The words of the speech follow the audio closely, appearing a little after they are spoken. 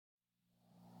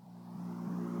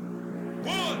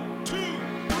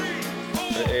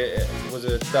It was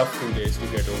a tough 2 days to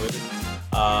get over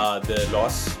the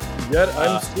loss. Yeah,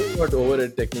 I'm Uh, still not over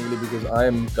it technically because I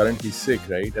am currently sick,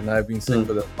 right? And I've been sick hmm.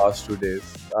 for the past 2 days.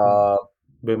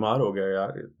 बीमार हो गया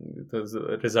यार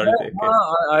Yeah, result देख के.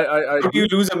 I How do do. you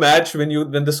lose a match when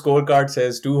the scorecard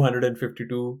says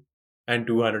 252 and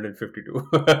 252?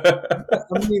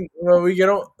 I mean,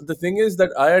 the thing is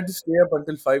that I had to stay up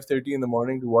until 5:30 in the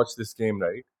morning to watch this game,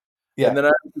 right? And Yeah. then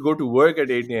I had to go to work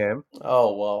at 8 a.m. Oh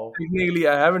wow. Technically,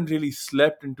 I haven't really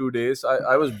slept in 2 days.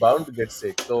 I was bound to get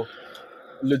sick. So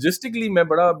logistically, मैं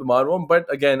बड़ा बीमार हूँ.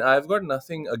 But again, I've got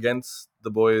nothing against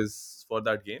the boys for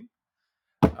that game.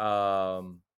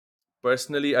 Um,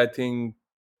 Personally, I think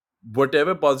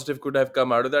whatever positive could have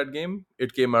come out of that game,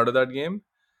 it came out of that game.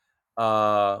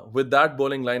 With that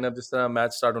bowling lineup, this time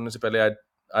match start होने से पहले,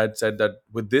 I'd said that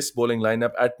with this bowling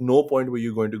lineup, at no point were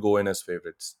you going to go in as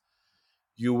favorites.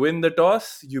 You win the toss,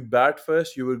 you bat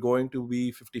first, you were going to be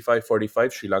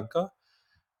 55-45 Sri Lanka.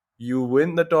 You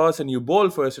win the toss and you bowl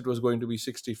first, it was going to be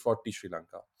 60-40 Sri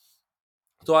Lanka.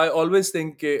 So I always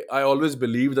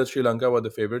believed that Sri Lanka were the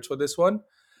favorites for this one.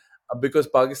 Because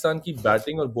Pakistan की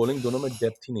batting और bowling दोनों में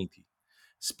depth ही नहीं थी.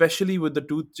 Especially with the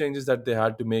two changes that they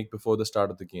had to make before the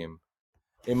start of the game.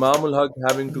 Imam ul Haq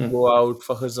having to go out,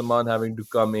 Fakhr Zaman having to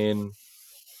come in,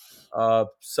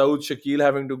 Saud Shakil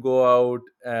having to go out,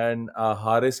 and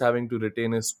Haris having to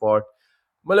retain his spot.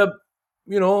 Malab,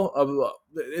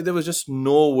 there was just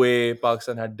no way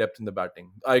Pakistan had depth in the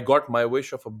batting. I got my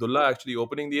wish of Abdullah actually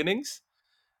opening the innings,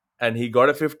 and he got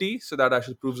a 50. So that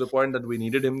actually proves the point that we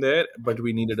needed him there, but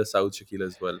we needed a Saud Shakil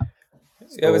as well.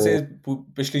 या वैसे So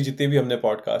पिछली जितने भी हमने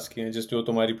podcast किए हैं जिस जो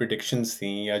तुम्हारी प्रिडिक्शंस थी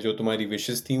या जो तुम्हारी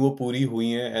विशेस थी वो पूरी हुई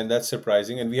हैं and that's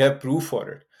surprising and we have proof for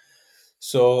it.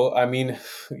 So, I mean,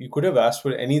 you could have asked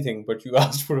for anything, but you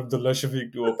asked for Abdullah Shafiq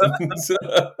to open.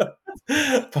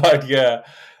 But yeah,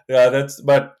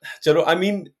 but chalo, I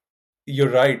mean, you're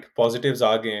right. Positives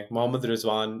are gay. Mohammad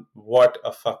Rizwan, what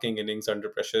a fucking innings under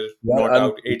pressure. yeah, Not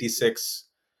out 86.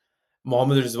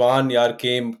 Mohammad Rizwan, yaar,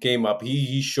 came up.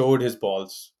 He showed his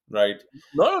balls, right?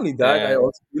 not only that, I And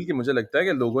also feel कि मुझे लगता है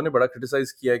कि लोगों ने बड़ा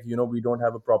criticize किया है कि we don't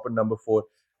have a proper number four.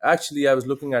 Actually, I was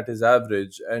looking at his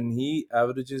average, and he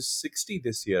averages 60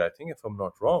 this year, I think, if I'm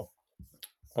not wrong.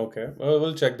 okay, well,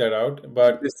 we'll check that out.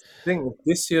 But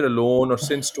This year alone, or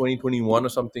since 2021 or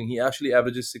something, he actually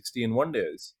averages 60 in 1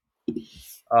 days.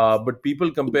 But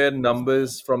people compare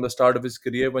numbers from the start of his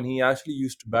career when he actually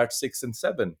used to bat 6 and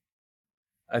 7.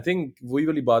 I think वही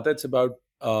वाली बात है. It's about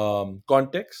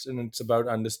context and it's about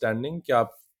understanding कि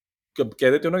आप कब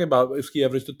कह देते हो ना कि उसकी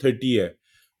एवरेज तो 30 है.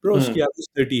 Bro, उसकी hmm, एवरेज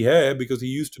 30 है because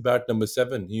he used to bat number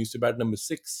 7. He used to bat number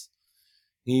 6.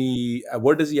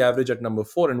 What does he average at number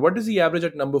 4? And what does he average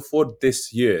at number 4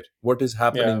 this year? What is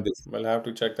happening yeah, this? we'll have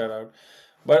to check that out.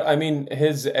 But I mean,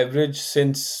 his average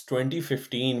since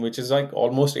 2015, which is like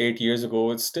almost 8 years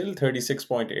ago, it's still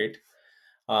 36.8.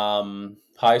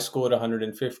 High score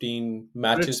 115,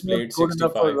 But it's matches not played good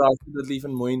enough for 65. Rashid Latif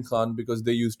and Moeen Khan because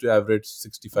they used to average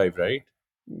 65, right?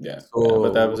 Yeah,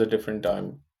 but that So was a different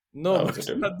time. no, That but was a it's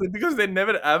different. not because they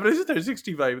never average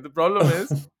 65. The problem is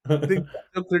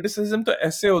the criticism तो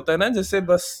ऐसे होता है ना जैसे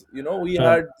बस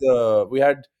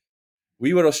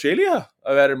we were Australia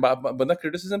where बंदा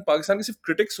criticism Pakistan के सिर्फ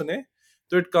critics सुने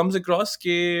तो it comes across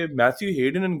कि Matthew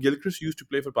Hayden and Gilchrist used to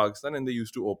play for Pakistan and they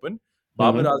used to open.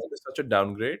 Babar Hmm. Azam is such a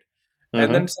downgrade.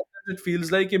 And then Hmm. sometimes it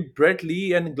feels like if Brett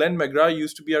Lee and Glenn McGrath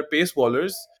used to be our pace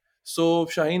bowlers, so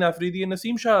Shaheen Afridi and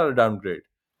Naseem Shah are a downgrade.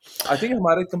 I think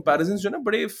हमारे comparisons जो है ना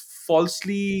बड़े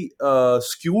falsely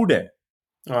skewed हैं.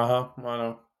 I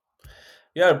know.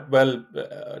 Yeah, well,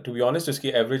 to be honest, his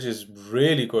average is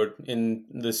really good in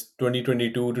this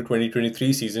 2022 to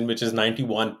 2023 season, which is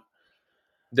 91.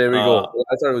 There we Uh, go. Well,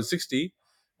 I thought it was 60.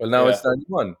 Well, now yeah. it's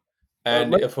 91.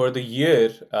 And But for the year,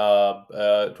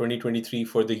 2023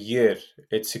 for the year,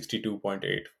 it's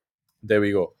 62.8. there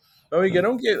we go. Now we get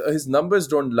on. His numbers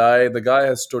don't lie. The guy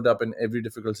has stood up in every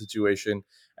difficult situation,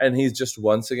 and he's just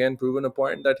once again proven a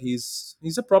point that he's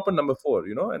a proper number four,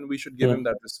 and we should give him Hmm.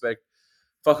 that respect.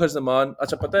 Fakhr Zaman,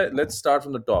 acha pata hai, let's start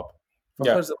from the top.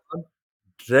 Yeah. Fakhr Zaman,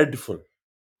 dreadful.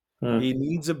 Hmm. He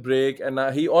needs a break, and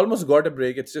he almost got a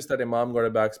break. It's just that Imam got a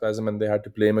back spasm, and they had to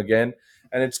play him again.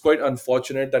 And it's quite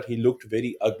unfortunate that he looked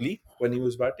very ugly when he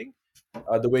was batting.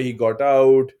 The way he got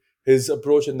out, his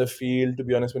approach in the field. To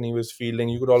be honest, when he was fielding,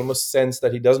 you could almost sense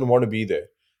that he doesn't want to be there.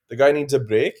 The guy needs a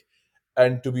break,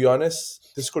 and to be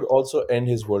honest, this could also end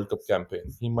his World Cup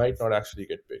campaign. He might not actually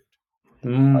get picked.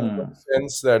 I got Hmm. a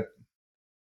sense that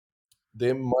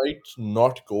they might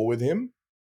not go with him,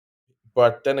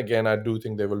 but then again, I do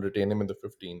think they will retain him in the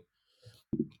 15.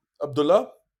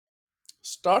 Abdullah,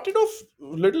 started off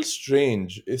a little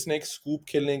strange. इसने एक scoop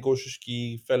खेलने की कोशिश की,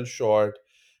 fell short,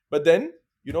 but then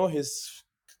his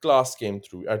class came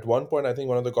through. At one point, I think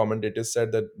one of the commentators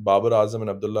said that Babar Azam and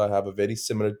Abdullah have a very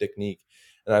similar technique,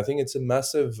 and I think it's a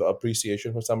massive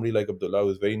appreciation for somebody like Abdullah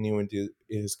who's very new into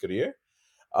his career.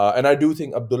 And I do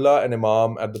think Abdullah and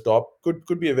Imam at the top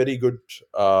could be a very good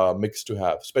mix to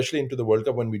have, especially into the World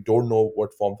Cup when we don't know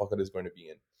what form Fakar is going to be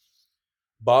in.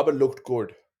 Babar looked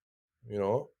good, you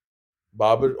know.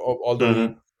 Babar, although he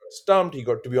Mm-hmm. got stumped, he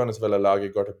got, to be honest,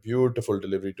 Velalage got a beautiful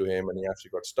delivery to him and he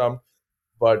actually got stumped.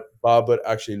 But Babar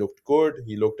actually looked good.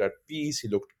 He looked at peace. He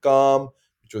looked calm,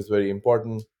 which was very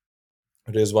important.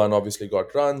 Rizwan obviously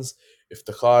got runs.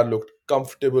 Iftikhar looked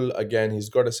comfortable. Again, he's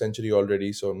got a century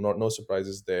already, so no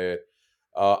surprises there.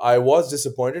 I was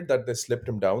disappointed that they slipped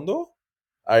him down, though.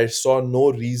 I saw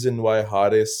no reason why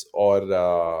Haris or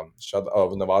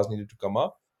Nawaz needed to come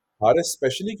up. Haris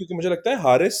especially क्योंकि मुझे लगता है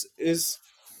Haris is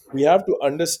we have to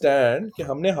understand कि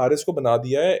हमने हारिस को बना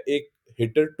दिया है एक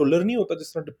हिटर टुलर नहीं होता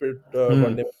जिस तरह वनडे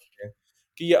Hmm. में होते हैं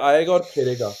कि ये आएगा और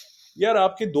फेरेगा यार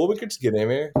आपके 2 विकेट्स गिरे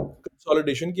हुए हैं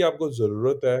कंसोलिडेशन की आपको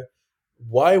जरूरत है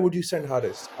why would you send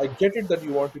Haris? I get it that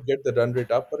you want to get the run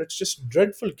rate up, but it's just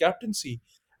dreadful captaincy.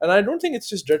 And I don't think it's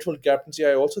just dreadful captaincy.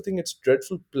 I also think it's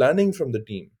dreadful planning from the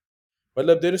team.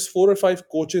 Well, there is 4 or 5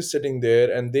 coaches sitting there,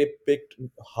 and they picked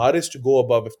Haris to go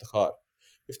above Iftikhar.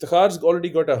 Iftikhar's already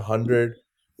got 100.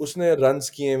 Usne runs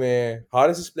kiye mein.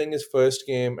 Haris is playing his first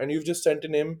game, and you've just sent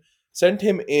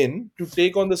him in to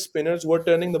take on the spinners who are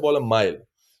turning the ball a mile.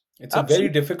 It's a very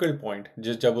Absolutely difficult point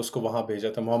जिस जब उसको वहां भेजा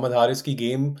था मोहम्मद हारिस की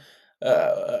game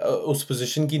उस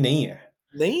position की नहीं है.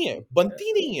 नहीं है,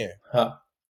 बनती नहीं है. हाँ.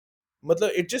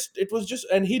 मतलब it was just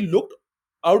and he looked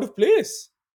out of place.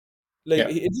 Like Yeah.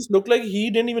 it just looked like he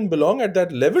didn't even belong at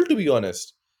that level, to be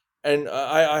honest. And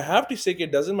I have to say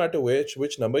it doesn't matter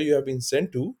which number you have been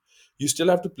sent to, you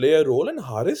still have to play a role. And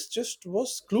Haris just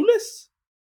was clueless.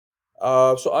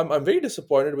 So I'm very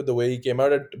disappointed with the way he came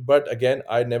out. But again,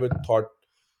 I never thought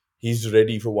he's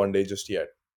ready for one day just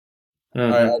yet. I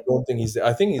Mm-hmm. don't think he's.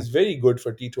 I think he's very good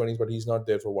for T20s, but he's not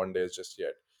there for one days just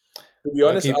yet. To be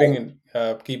honest,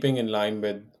 Keeping in line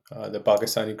with the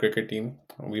Pakistani cricket team,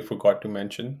 we forgot to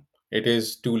mention it is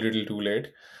too little, too late.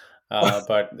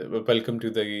 But welcome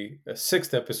to the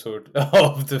sixth episode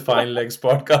of the Fine Legs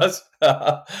podcast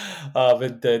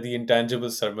with the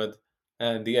intangible Sarmad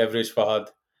and the average Fahad.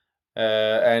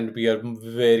 And we are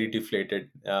very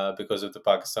deflated because of the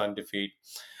Pakistan defeat.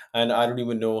 And I don't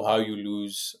even know how you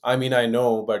lose. I mean, I know,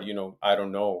 but I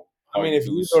don't know I how mean, you if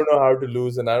you lose. don't know how to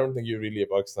lose, then I don't think you're really a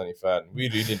Pakistani fan. We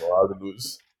really know how to lose.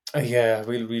 Yeah,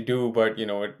 we do, but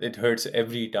it hurts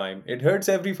every time. It hurts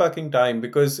every fucking time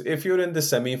because if you're in the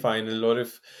semi-final or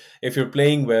if you're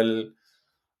playing well,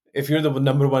 if you're the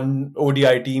number one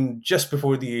ODI team just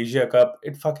before the Asia Cup,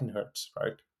 it fucking hurts,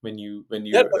 right? When Yeah,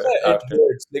 you're pata hai, it after.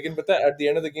 hurts. Lekin pata hai, at the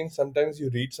end of the game, sometimes you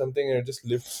read something and it just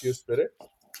lifts your spirit.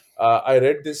 I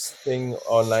read this thing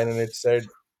online and it said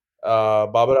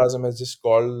Babar Azam has just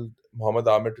called Muhammad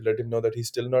Ahmed to let him know that he's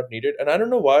still not needed. And I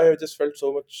don't know why I just felt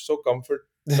so comfortable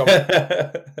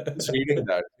just reading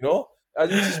that. It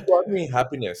just brought me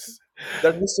happiness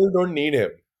that we still don't need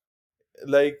him.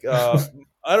 Like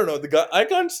I don't know the guy. I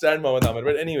can't stand Muhammad Ahmed,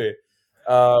 but anyway,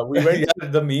 we went through.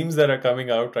 Yeah, the memes that are coming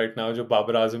out right now, जो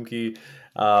बाबर आजम की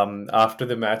after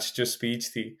the match जो speech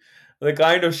थी, the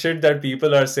kind of shit that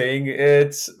people are saying,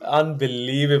 it's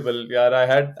unbelievable.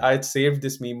 यार, I'd saved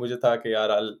this meme. मुझे था कि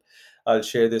यार I'll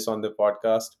share this on the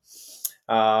podcast.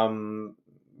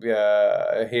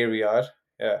 Yeah, here we are.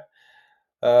 Yeah.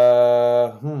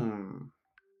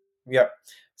 Yeah.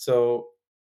 So,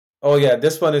 oh yeah,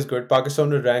 this one is good. Pakistan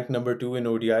will rank number 2 in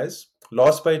ODIs.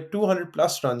 Lost by 200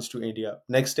 plus runs to India.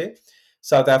 Next day,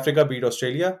 South Africa beat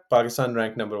Australia. Pakistan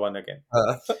ranked number 1 again.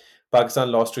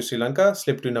 Pakistan lost to Sri Lanka,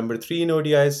 slipped to number 3 in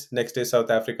ODIs. Next day, South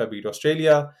Africa beat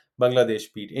Australia.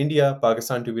 Bangladesh beat India.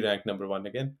 Pakistan to be ranked number 1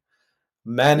 again.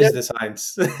 Man Yeah, is the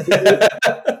science.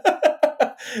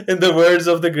 In the words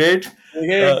of the great,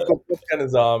 ये uh, कुदरत का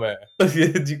निजाम है.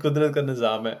 ये जी कुदरत का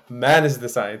निजाम है. Man is the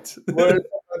science. World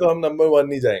cup में तो हम नंबर वन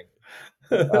नहीं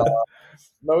जाएंगे.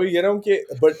 मैं वही कह रहा हूँ कि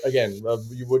but again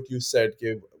what you said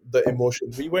कि the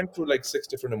emotions we went through like 6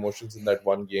 different emotions in that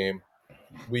one game.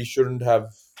 We shouldn't have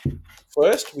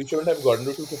first we shouldn't have gotten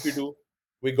to 252.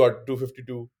 We got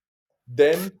 252.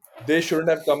 Then they shouldn't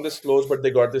have come this close, but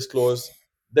they got this close.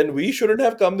 Then we shouldn't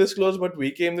have come this close, but we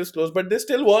came this close, but they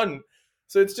still won.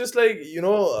 So it's just like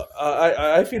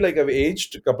I feel like I've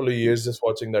aged a couple of years just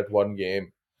watching that one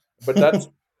game, but that's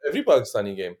every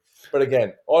Pakistani game. But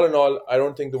again, all in all, I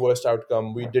don't think the worst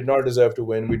outcome. We did not deserve to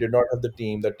win. We did not have the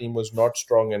team. The team was not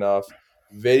strong enough.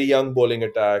 Very young bowling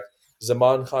attack.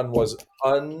 Zaman Khan was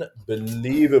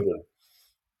unbelievable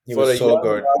He for was a so young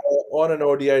good. guy on an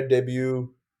ODI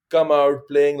debut. Come out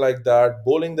playing like that,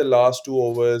 bowling the last 2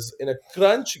 overs in a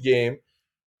crunch game.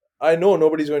 I know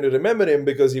nobody's going to remember him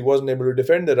because he wasn't able to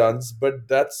defend the runs, but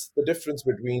that's the difference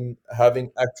between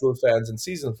having actual fans and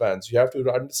seasonal fans. You have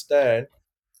to understand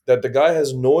that the guy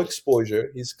has no exposure.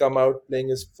 He's come out playing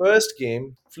his first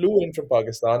game, flew in from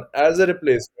Pakistan as a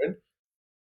replacement,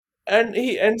 and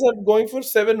he ends up going for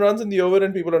 7 runs in the over,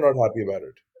 and people are not happy about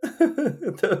it.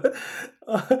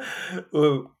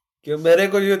 वो- कि मेरे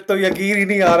को ये तो यकीन ही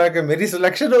नहीं आ रहा कि मेरी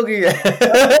सिलेक्शन हो गई है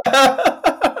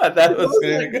That It was was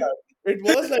really like good. that. It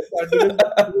was like that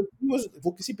because he was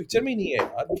वो किसी पिक्चर में ही नहीं है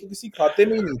यार, वो तो किसी खाते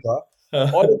में ही नहीं था.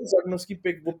 All of a sudden उसकी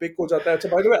पिक वो पिक हो जाता है. अच्छा,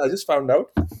 by the way, I just found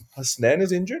out Hasnain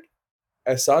is injured,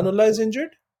 Ahsanullah is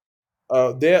injured.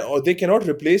 They cannot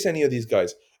replace any of these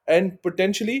guys, and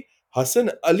potentially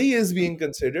Hassan Ali is being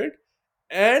considered,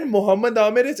 and Muhammad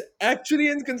Amir is actually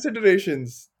in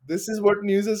considerations. This is what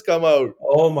news has come out.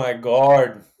 Oh my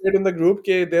God. In the group,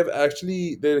 they've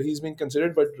actually he's been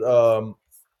considered, but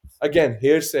again,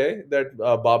 hearsay that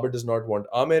Babar does not want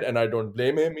Amir, and I don't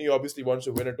blame him. He obviously wants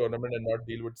to win a tournament and not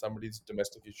deal with somebody's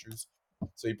domestic issues,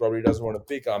 so he probably doesn't want to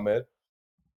pick Amir.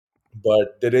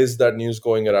 But there is that news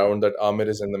going around that Amir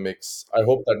is in the mix. I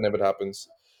hope that never happens.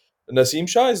 Naseem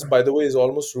Shah is, by the way, is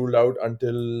almost ruled out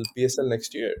until PSL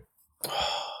next year.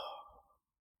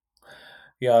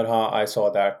 Yeah, I saw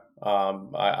that.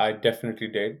 I definitely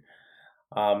did.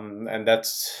 And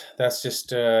that's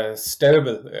just it's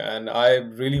terrible. And I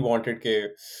really wanted के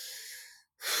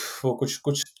वो कुछ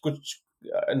कुछ कुछ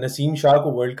नसीम शाह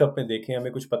को world cup में देखें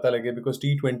हमें कुछ पता लगे because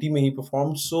T20 में he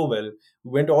performed so well.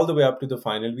 We went all the way up to the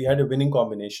final. We had a winning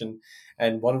combination,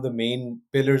 and one of the main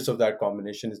pillars of that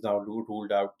combination is now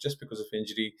ruled out just because of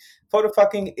injury for a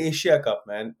fucking Asia Cup,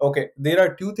 man. Okay, there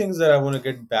are two things that I want to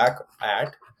get back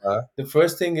at. Huh? The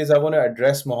first thing is I want to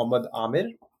address Mohammad Amir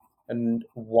and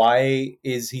why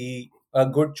is he a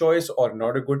good choice or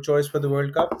not a good choice for the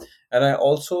World Cup. And I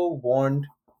also want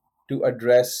to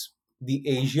address the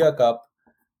Asia Cup,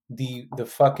 the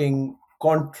fucking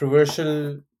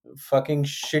controversial, fucking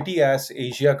shitty ass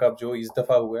Asia Cup जो इस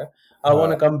दफा हुआ है. I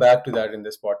want Huh? to come back to that in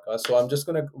this podcast. So I'm just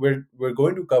gonna we're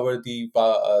going to cover the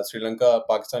Sri Lanka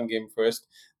Pakistan game first,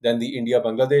 then the India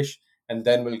Bangladesh, and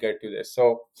then we'll get to this. So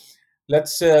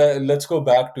let's go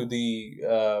back to the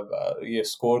yeah,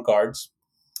 scorecards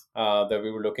that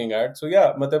we were looking at. So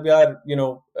yeah, matlab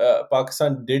yaar,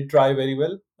 Pakistan did try very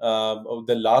well. Of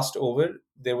the last over,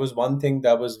 there was one thing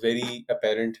that was very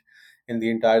apparent in the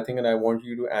entire thing, and I want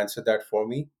you to answer that for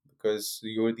me because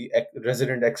you're the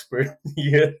resident expert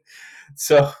here.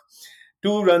 So,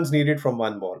 2 runs needed from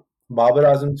one ball. Babar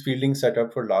Azam's fielding set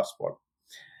up for last ball.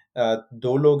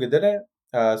 दो लोग इधर हैं,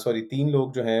 sorry 3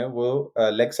 लोग जो हैं वो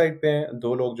leg side पे हैं,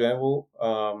 2 लोग जो हैं वो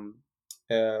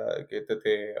कहते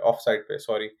थे ऑफ साइड पे,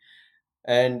 sorry.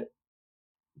 And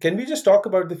can we just talk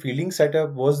about the fielding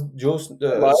setup was जो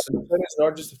My concern is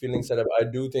not just the feeling setup. I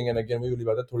do think, and again, we will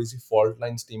बात है थोड़ी सी fault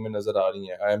lines team में नजर आ रही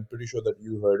हैं. I am pretty sure that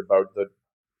you heard about the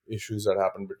issues that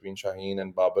happened between Shaheen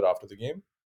and Babar after the game.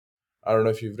 I don't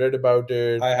know if you've read about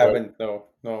it, I but haven't, no,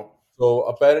 no. so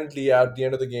apparently at the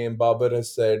end of the game, Babar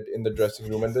has said in the dressing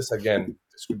room, and this again,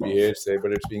 this could be hearsay,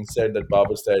 but it's being said that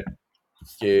Babar said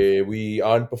कि we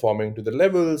aren't performing to the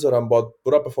levels और हम बहुत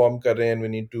बुरा perform कर रहे हैं and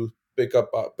we need to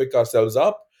pick ourselves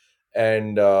up,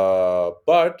 and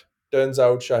but turns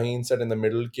out Shaheen said in the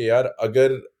middle कि यार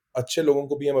अगर अच्छे लोगों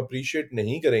को भी हम appreciate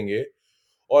नहीं करेंगे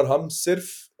और हम सिर्फ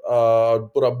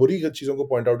पूरा बुरी चीजों को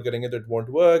point out करेंगे, that won't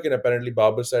work. And apparently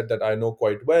Babar said that I know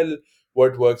quite well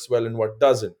what works well and what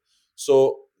doesn't. So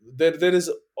there is,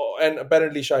 and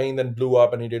apparently Shaheen then blew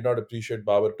up and he did not appreciate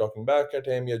Babar talking back at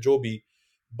him, या जो भी.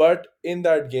 But in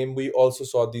that game, we also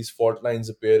saw these fault lines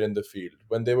appear in the field.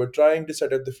 When they were trying to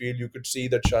set up the field, you could see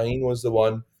that Shaheen was the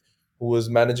one who was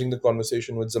managing the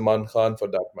conversation with Zaman Khan for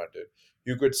that matter.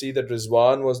 You could see that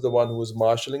Rizwan was the one who was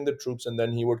marshalling the troops, and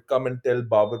then he would come and tell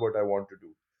Babar what I want to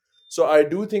do. So I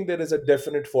do think there is a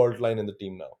definite fault line in the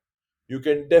team now. You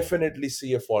can definitely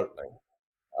see a fault line.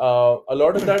 A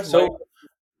lot of that might. So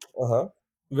Uh-huh.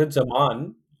 with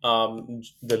Zaman,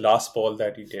 the last ball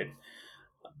that he did,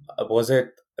 was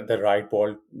it the right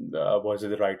ball? Was it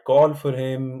the right call for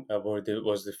him?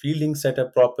 Was the fielding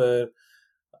setup proper?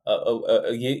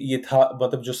 ये था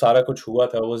मतलब जो सारा कुछ हुआ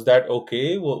था, was that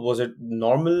okay? Was it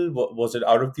normal? Was it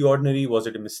out of the ordinary? Was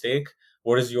it a mistake?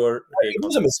 What is your It take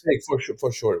was on a this? mistake for sure.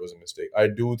 For sure, it was a mistake. I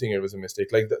do think it was a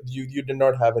mistake. Like you did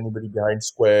not have anybody behind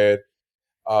square.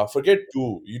 Forget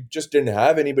two. You just didn't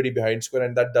have anybody behind square,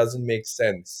 and that doesn't make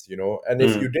sense, you know. And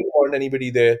if you Hmm. didn't want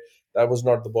anybody there, that was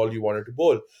not the ball you wanted to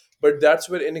bowl. But that's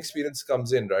where inexperience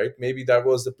comes in, right? Maybe that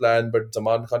was the plan, but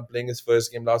Zaman Khan playing his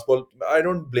first game last ball, I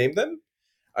don't blame them.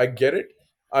 I get it.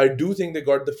 I do think they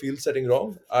got the field setting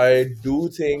wrong. I do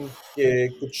think कि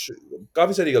कुछ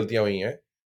काफी सारी गलतियां हुई हैं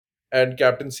and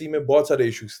captaincy में बहुत सारे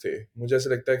इश्यूज थे. मुझे ऐसा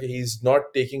लगता है कि ही is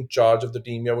not taking charge of the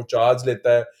team, या वो चार्ज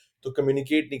लेता है तो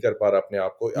कम्युनिकेट नहीं कर पा रहा अपने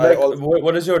आप को. आई Like, also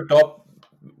what is your top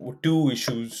two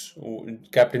issues,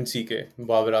 captaincy ke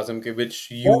Babar Azam ke, which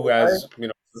you as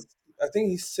you know, I think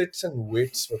he sits and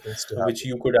waits for things to which happen.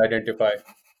 you could identify?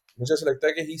 मुझे ऐसा लगता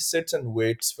है कि he sits and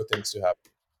waits for things to happen.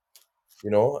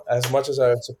 You know, as much as I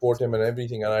support him and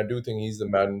everything, and I do think he's the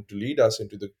man to lead us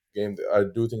into the game, I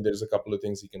do think there's a couple of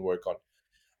things he can work on.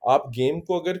 आप game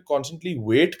को अगर constantly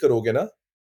wait करोगे ना,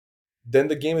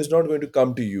 then the game is not going to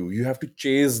come to you. You have to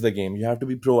chase the game. You have to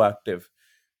be proactive.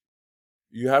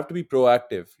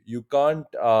 You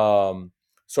can't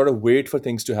sort of wait for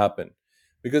things to happen,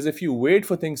 because if you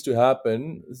wait for things to happen,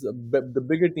 the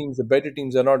bigger teams, the better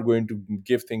teams are not going to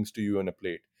give things to you on a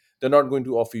plate. They're not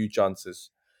going to offer you chances.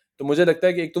 तो मुझे लगता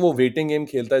है कि एक तो वो waiting game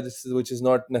खेलता है, which is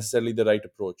not necessarily the right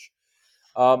approach.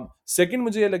 Second,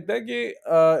 मुझे ये लगता है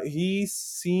कि he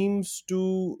seems to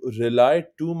rely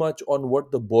too much on what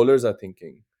the bowlers are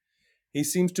thinking. He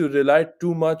seems to rely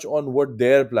too much on what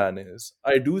their plan is.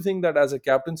 I do think that as a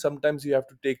captain, sometimes you have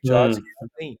to take charge.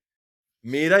 Hmm. नहीं,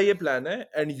 मेरा ये plan है,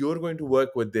 and you're going to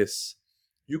work with this.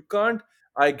 You can't.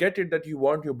 I get it that you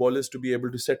want your bowlers to be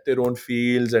able to set their own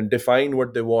fields and define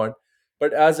what they want.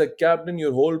 But as a captain,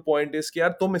 your whole point is कि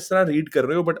यार तुम इस तरह read कर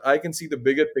रहे हो, but I can see the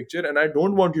bigger picture, and I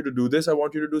don't want you to do this. I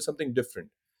want you to do something different.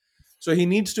 So he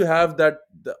needs to have that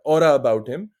the aura about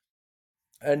him.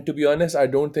 And to be honest, I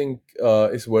don't think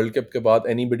is World Cup ke baad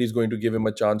anybody is going to give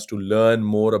him a chance to learn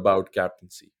more about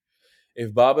captaincy.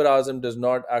 If Babar Azam does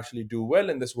not actually do well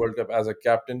in this World Cup as a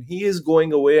captain, he is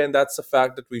going away, and that's a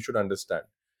fact that we should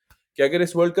understand. कि अगर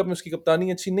इस world cup में उसकी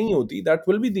कप्तानी अच्छी नहीं होती,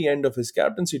 that will be the end of his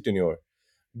captaincy tenure.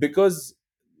 Because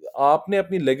आपने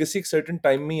अपनी legacy एक certain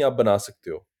time में ही आप बना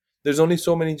सकते हो. There's only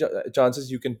so many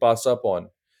chances you can pass up on.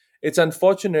 It's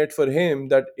unfortunate for him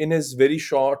that in his very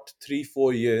short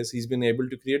 3-4 years, he's been able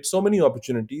to create so many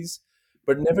opportunities,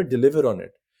 but never deliver on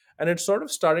it. And it's sort of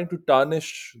starting to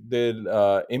tarnish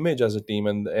their image as a team,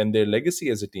 and their legacy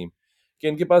as a team. कि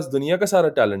इनके पास दुनिया का सारा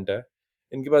talent है,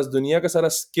 इनके पास दुनिया का सारा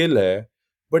स्किल है,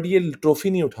 बट ये ट्रॉफी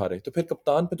नहीं उठा रहे, तो फिर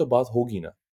कप्तान पे तो बात होगी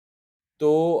ना.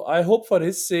 तो I hope for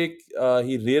his sake,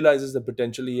 he realizes the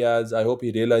potential he has. I hope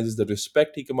he realizes the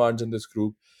respect he commands in this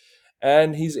group,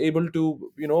 and he's able to,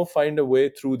 you know, find a way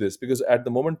through this, because at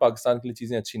the moment Pakistan के लिए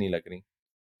चीजें अच्छी नहीं लग रही,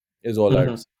 is all I have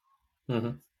Hmm. to say.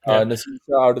 Hmm. Yeah. Naseem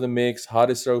Shah out of the mix,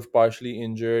 Haris Rauf partially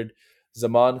injured,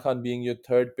 Zaman Khan being your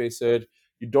third pacer,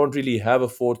 you don't really have a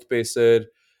fourth pacer.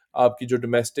 आपकी जो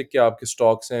domestic के आपके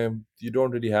stocks हैं, you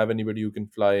don't really have anybody who can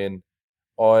fly in.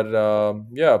 Or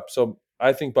yeah, so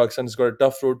I think Pakistan has got a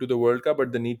tough road to the World Cup,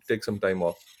 but they need to take some time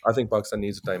off. I think Pakistan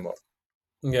needs a time off.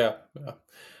 Yeah.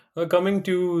 Yeah. Coming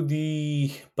to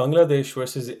the Bangladesh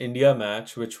versus India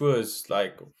match, which was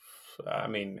like, I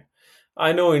mean,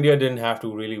 I know India didn't have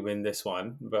to really win this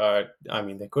one, but I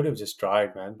mean, they could have just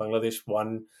tried, man. Bangladesh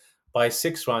won by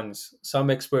 6 runs. Some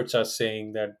experts are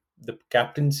saying that the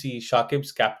captaincy,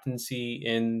 Shakib's captaincy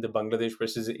in the Bangladesh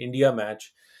versus India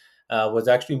match, was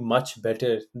actually much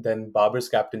better than Babar's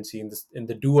captaincy in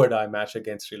the do or die match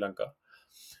against Sri Lanka.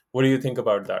 What do you think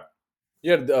about that?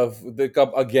 Yeah, the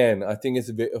cup again. I think it's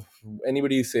a bit.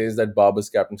 Anybody who says that Baba's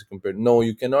captaincy compared. No,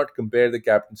 you cannot compare the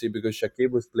captaincy, because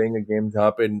Shakib was playing a game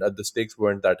जहाँ पे the stakes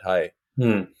weren't that high.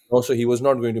 Hmm. Also, he was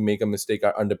not going to make a mistake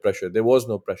under pressure. There was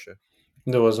no pressure.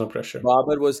 There was no pressure.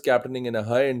 Babar was captaining in a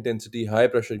high intensity, high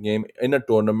pressure game in a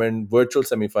tournament, virtual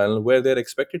semi-final, where they're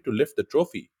expected to lift the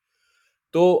trophy.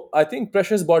 So I think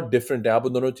pressure is बहुत different है. आप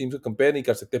उन दोनों teams को compare नहीं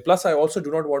कर सकते. Plus, I also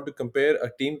do not want to compare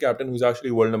a team captain who's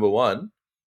actually world number one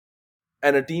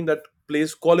and a team that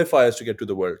plays qualifiers to get to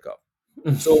the World Cup.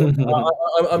 So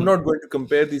I'm not going to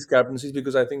compare these captaincies,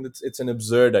 because I think it's an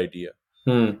absurd idea.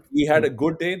 Hmm. He had a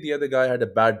good day, the other guy had a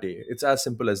bad day. It's as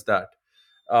simple as that.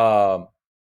 Um,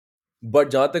 but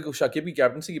जहाँ तक Shakib की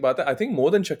captaincy की बात है, I think more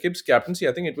than Shakib's captaincy,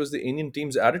 I think it was the Indian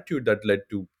team's attitude that led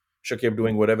to Shakib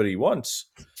doing whatever he wants.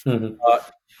 Hmm. Uh,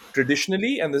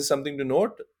 Traditionally, and this is something to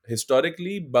note,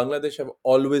 historically, Bangladesh have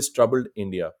always troubled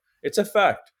India. It's a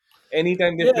fact.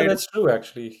 Anytime they Yeah, played, that's true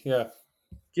actually. Yeah.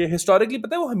 कि historically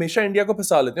पता है वो हमेशा India को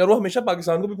फंसा लेते हैं, और वो हमेशा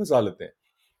पाकिस्तान को भी फंसा लेते हैं.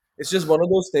 It's just one of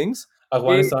those things कि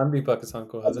अफगानिस्तान भी पाकिस्तान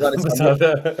को अफगानिस्तान में.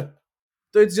 फंसाता है.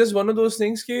 So it's just one of those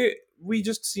things कि we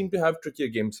just seem to have trickier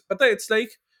games. पता है, it's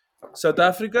like South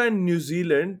Africa and New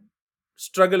Zealand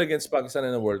struggle against Pakistan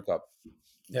in a World Cup.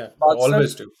 Yeah, Pakistan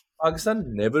always do. Pakistan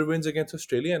never wins against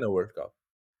Australia in a World Cup.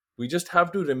 We just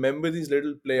have to remember these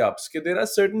little play-ups. कि there are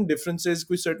certain differences,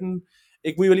 कोई certain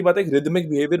एक वही वाली बात है, एक rhythmic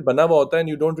behavior बना हुआ होता है and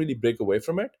you don't really break away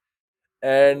from it.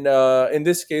 And in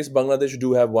this case, Bangladesh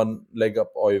do have one leg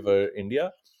up over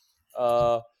India.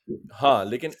 Uh, हाँ,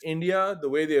 लेकिन India, the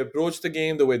way they approached the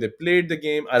game, the way they played the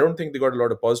game, I don't think they got a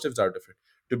lot of positives out of it.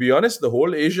 To be honest, the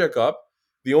whole Asia Cup,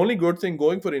 the only good thing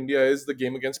going for India is the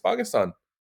game against Pakistan.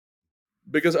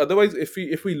 Because otherwise,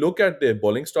 if we look at their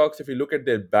bowling stocks, if we look at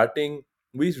their batting,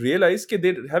 we realize that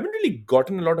they haven't really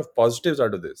gotten a lot of positives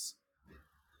out of this.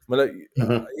 Matlab,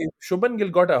 Hmm. Shubman Gill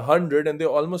got 100 and they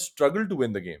almost struggled to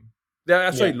win the game. They Yeah,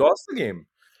 actually lost the game.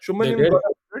 Shubman they Gill got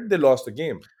did. 100, they lost the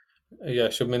game. Yeah,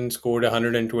 Shubman scored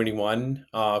 121.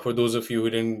 For those of you who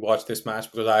didn't watch this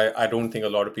match, because I don't think a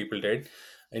lot of people did,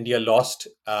 India lost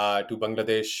to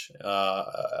Bangladesh.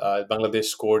 Bangladesh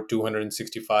scored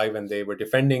 265 and they were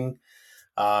defending,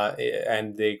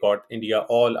 and they got India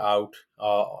all out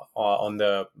on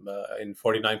the in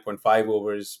 49.5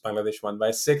 overs. Bangladesh won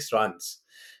by 6 runs.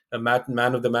 The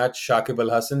man of the match, Shakib Al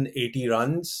Hassan, 80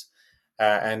 runs,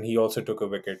 and he also took a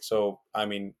wicket. So, I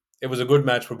mean, it was a good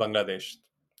match for Bangladesh.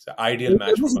 It's an ideal It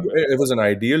match for was Bangladesh. it was an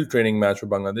ideal training match for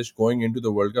Bangladesh going into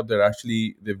the World Cup.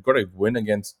 They've got a win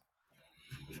against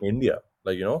India.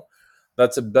 Like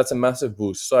that's a massive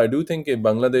boost. So I do think if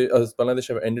Bangladesh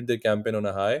have ended their campaign on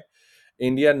a high.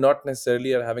 India not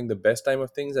necessarily are having the best time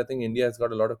of things. I think India has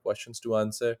got a lot of questions to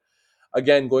answer.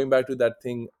 Again, going back to that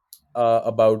thing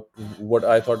about what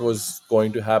I thought was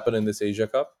going to happen in this Asia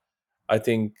Cup, I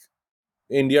think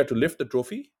India to lift the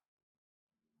trophy,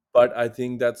 but I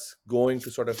think that's going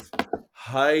to sort of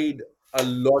hide a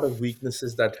lot of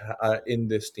weaknesses that are in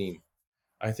this team.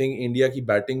 I think India की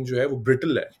batting जो है वो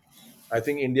brittle है. I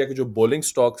think India के जो bowling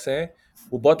stocks हैं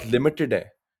वो बहुत limited हैं.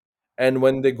 And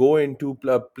when they go into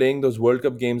playing those World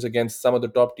Cup games against some of the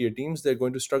top tier teams, they're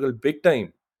going to struggle big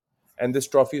time. And this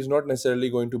trophy is not necessarily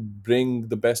going to bring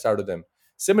the best out of them.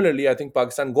 Similarly, I think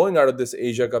Pakistan going out of this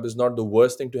Asia Cup is not the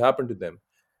worst thing to happen to them.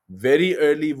 Very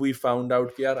early, we found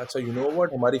out कि यार अच्छा you know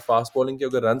what हमारी fast bowling के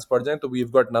अगर runs पड़ जाएं तो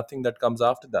we've got nothing that comes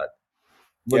after that.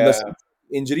 वो Yeah. नसीब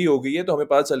इंजरी हो गई है तो हमें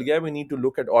पता चल गया है we need to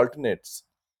look at alternates.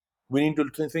 We need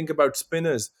to think about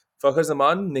spinners. Fakhar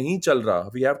Zaman nahi chal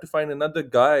raha. We have to find another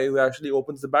guy who actually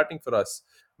opens the batting for us.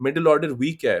 Middle order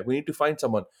weak hai. We need to find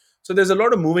someone. So there's a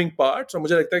lot of moving parts. और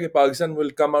मुझे लगता है कि Pakistan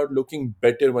will come out looking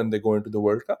better when they go into the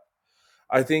World Cup.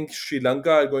 I think Sri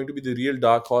Lanka are going to be the real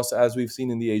dark horse as we've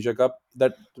seen in the Asia Cup.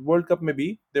 That World Cup maybe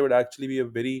they would actually be a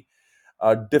very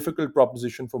difficult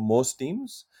proposition for most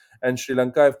teams. And Sri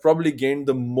Lanka have probably gained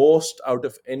the most out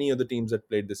of any of the teams that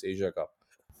played this Asia Cup.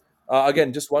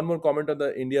 Again, just one more comment on the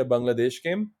India Bangladesh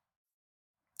game.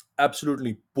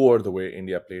 Absolutely poor the way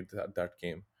India played that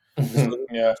game. This was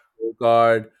Yeah. a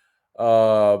scorecard.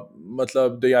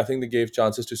 I think they gave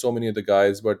chances to so many of the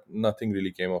guys, but nothing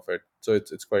really came of it. So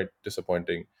it's quite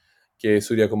disappointing. Okay,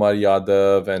 Surya Kumar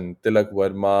Yadav and Tilak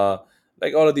Verma,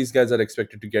 like all of these guys are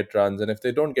expected to get runs, and if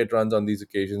they don't get runs on these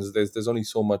occasions, there's only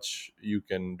so much you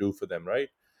can do for them, right?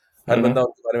 हर बंदा Hmm.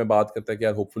 उनके बारे में बात करता है कि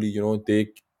यार hopefully they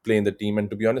play in the team. And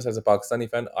to be honest, as a Pakistani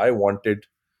fan, I wanted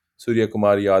Surya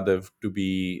Kumar Yadav to be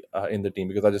in the team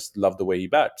because I just love the way he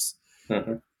bats. But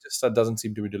Hmm. just that doesn't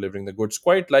seem to be delivering the goods.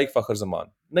 Quite like Fakhar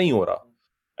Zaman. Nahi ho raha.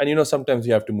 And sometimes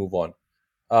you have to move on.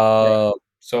 Right. Uh,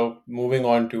 So moving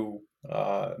on to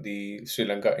the Sri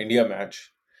Lanka India match,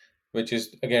 which is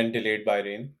again delayed by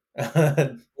rain.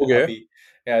 okay. Abhi,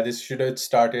 yeah, this should have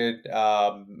started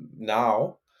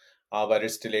now, but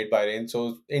it's delayed by rain. So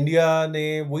India ने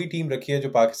वही team रखी है जो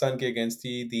पाकिस्तान के against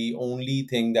थी. The only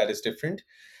thing that is different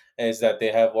is that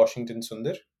they have Washington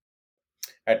Sundar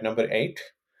at number 8.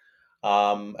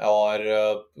 और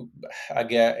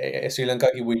again Sri Lanka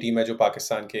की वही टीम है जो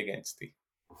पाकिस्तान के against थी.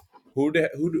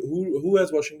 Who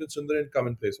has Washington Sundar in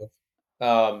common place of?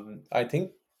 I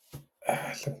think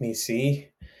let me see.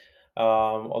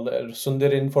 Sundar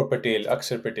in for Patel,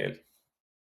 Akshar Patel.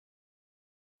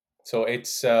 So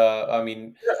it's, I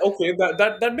mean, Yeah, okay,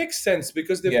 that makes sense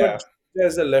because they've got yeah. Jadeja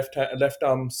as a left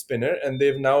arm spinner and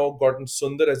they've now gotten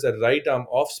Sundar as a right arm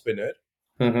off spinner.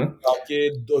 Hmm.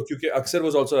 क्योंकि अक्सर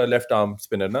was also a left arm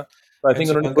spinner ना. So I And think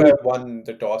Sri उन्होंने Lanka थोड़ी have won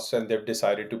the toss and they've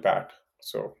decided to bat.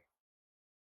 So,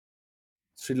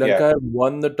 Sri yeah. Lanka have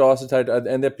won the toss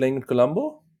and they're playing at Colombo.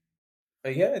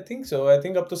 Yeah, I think so. I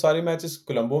think अब तो सारे matches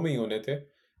Colombo में ही होने थे.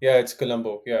 Yeah, it's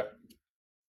Colombo. Yeah.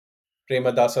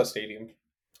 Premadasa Stadium.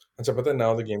 अच्छा पता है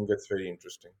now the game gets very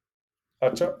interesting.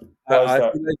 Acha, I, why is I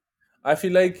that? feel like I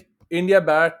feel like India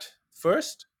bat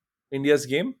first. India's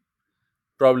game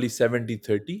probably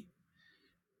 70-30.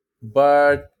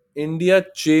 But India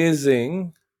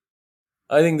chasing,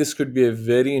 I think this could be a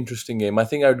very interesting game. I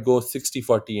think I would go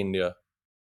 60-40 India.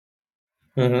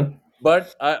 Mm-hmm.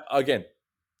 But again,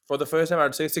 for the first time,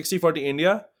 I'd say 60-40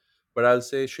 India, but I'll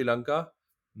say Sri Lanka,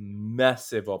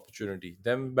 massive opportunity.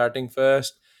 Them batting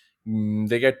first,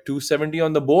 they get 270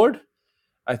 on the board.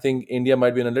 I think India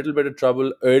might be in a little bit of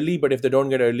trouble early, but if they don't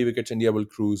get early wickets, India will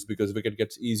cruise because wicket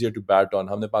gets easier to bat on.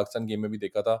 हमने Pakistan game में भी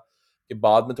देखा था कि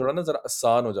बाद में थोड़ा ना जरा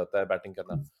आसान हो जाता है बैटिंग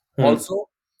करना. Hmm. Also,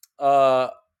 uh,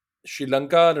 Sri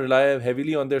Lanka rely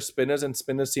heavily on their spinners, and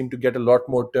spinners seem to get a lot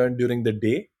more turn during the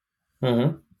day.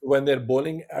 Mm-hmm. When they're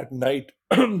bowling at night,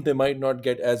 they might not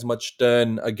get as much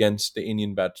turn against the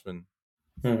Indian batsmen.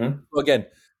 Mm-hmm. So again,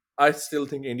 I still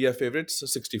think India favorites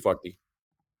 60-40.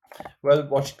 Well,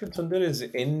 Washington Sundar is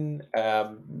in,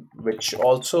 which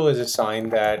also is a sign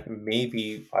that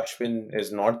maybe Ashwin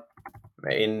is not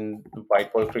in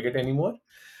white ball cricket anymore.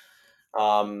 Is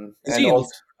And he in also,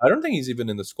 this? I don't think he's even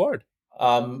in the squad.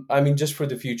 I mean, just for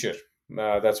the future.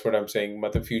 That's what I'm saying.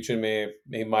 But the future may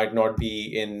he might not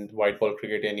be in white ball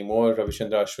cricket anymore.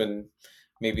 Ravichandra Ashwin,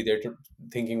 maybe they're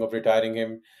thinking of retiring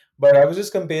him. But I was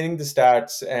just comparing the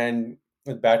stats, and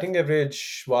with batting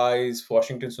average wise,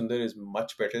 Washington Sundar is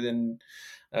much better than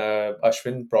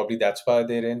Ashwin. Probably that's why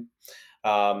they're in.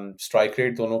 Strike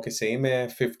rate दोनों के same है,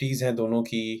 50s हैं दोनों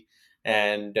की.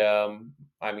 And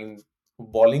I mean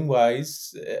bowling wise,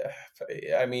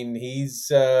 I mean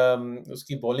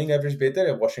उसकी bowling average बेहतर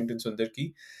है Washington सुंदर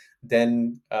की देन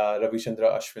रविचंद्र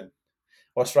अश्विन.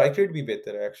 और स्ट्राइक रेट भी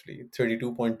बेहतर है actually,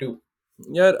 32.2.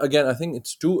 Yeah, again, I think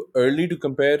it's too early to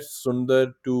compare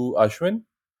Sundar to Ashwin.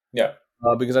 या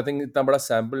Because I think इतना बड़ा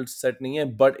sample set नहीं है,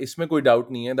 but इसमें कोई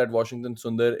doubt नहीं है that Washington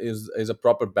Sundar is a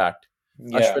proper bat.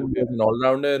 या Ashwin was an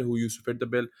all-rounder who used to fit the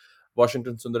bill.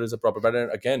 Washington Sundar is a proper batter.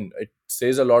 And again, it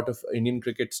says a lot of Indian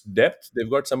cricket's depth. They've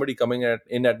got somebody coming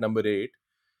in at number 8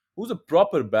 who's a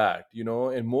proper bat. You know,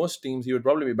 in most teams, he would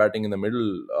probably be batting in the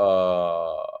middle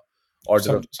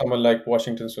order of. someone like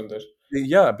Washington Sundar.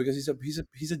 Yeah, because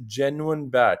he's a genuine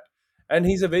bat, and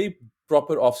he's a very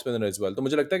proper off spinner as well. तो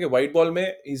मुझे लगता है कि white ball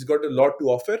में he's got a lot to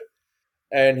offer,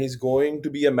 and he's going to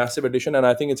be a massive addition. And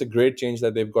I think it's a great change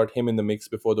that they've got him in the mix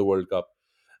before the World Cup.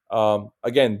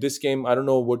 Again, this game, I don't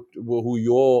know who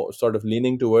you're sort of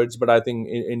leaning towards, but I think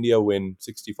India win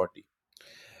 60-40.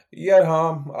 Yeah,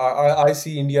 I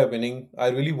see India winning. I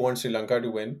really want Sri Lanka to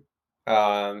win,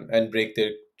 and break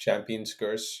their champions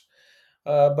curse.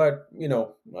 But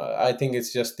I think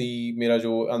it's just the मेरा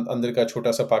जो अंदर का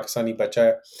छोटा सा पाकिस्तानी बच्चा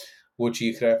है, वो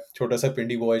चीख रहा है, छोटा सा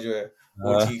पिंडी बॉय जो है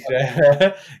वो Uh, चीख रहा है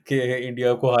कि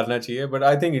इंडिया को हारना चाहिए. But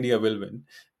I think India will win,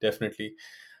 definitely.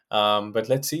 But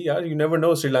let's see, yeah, you never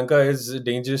know. Sri Lanka is a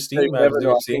dangerous you team, as never know.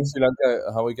 they're I think saying, Sri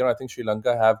Lanka, how we can, I think Sri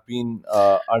Lanka have been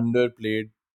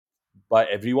underplayed by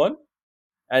everyone.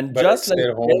 And but just it's like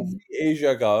their home. every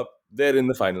Asia Cup, they're in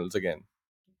the finals again.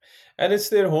 And it's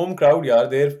their home crowd, yeah.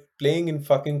 They're playing in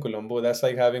fucking Colombo. That's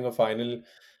like having a final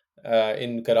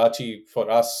in Karachi for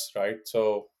us, right?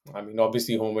 So, I mean,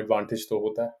 obviously, home advantage to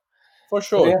hota hai. For But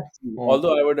sure. yeah. Hmm.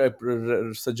 Although I would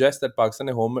suggest that Pakistan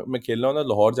ने home में खेलना हो ना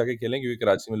लाहौर जाके खेलें क्योंकि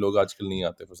कराची में लोग आजकल नहीं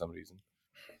आते for some reason.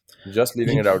 Just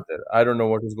leaving it out there. I don't know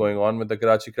what is going on with the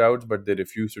Karachi crowds, but they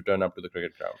refuse to turn up to the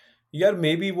cricket ground. यार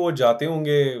मे बी वो जाते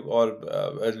होंगे और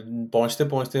पहुंचते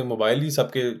पहुंचते mobile ही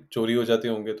सबके चोरी हो जाते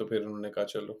होंगे, तो फिर उन्होंने कहा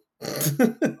चलो.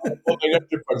 वो मेगा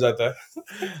ट्रिप पड़ जाता है.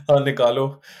 हाँ, निकालो,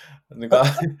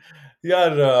 निकाल.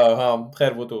 यार हाँ,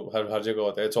 खैर वो तो हर हर जगह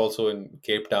होता है. It's also in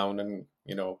Cape Town and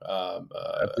To be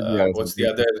honest with what's the you,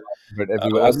 other, but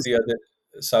everywhere. I'll what's just the other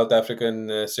South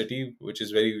African city which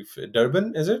is very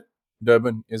Durban, is it?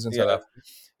 Durban is in South Yeah. Africa.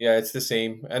 Yeah, it's the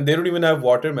same. And they don't even have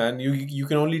water, man. You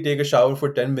can only take a shower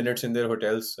for 10 minutes in their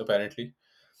hotels, apparently.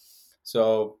 So,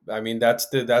 I mean, that's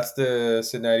the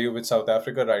scenario with South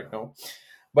Africa right now.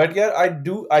 But yeah,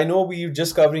 I know we're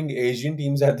just covering Asian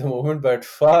teams at the moment,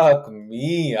 but fuck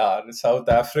me, yaar,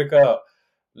 South Africa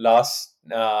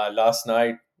last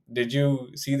night. Did you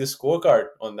see the scorecard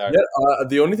on that? Yeah,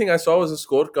 the only thing I saw was a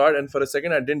scorecard, and for a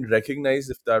second I didn't recognize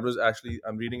if that was actually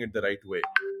I'm reading it the right way.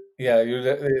 Yeah,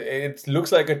 it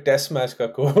looks like a test match ka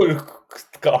goal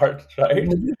card, right?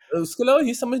 मुझे उसके अलावा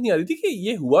ये समझ नहीं आ रही थी कि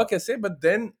ये हुआ कैसे, but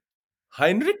then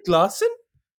Heinrich Klaassen,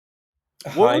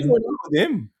 what was going on with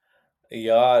him?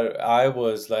 Yeah, I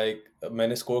was like,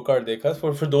 मैंने scorecard देखा.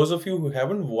 For those of you who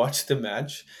haven't watched the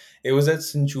match, it was at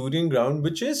Centurion Ground,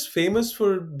 which is famous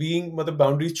for being, मतलब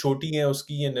boundaries छोटी हैं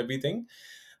उसकी and everything.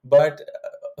 But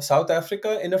South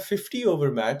Africa in a 50 over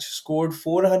match scored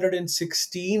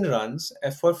 416 runs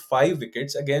for 5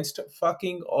 wickets against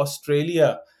fucking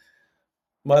Australia.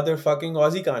 Motherfucking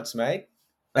Aussie cunts, mate.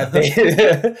 and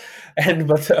they and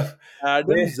but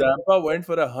Adam they Zampa went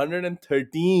for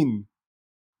 113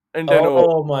 and 10 overs.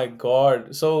 oh my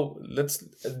god. So let's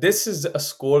this is a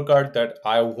scorecard that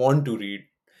I want to read.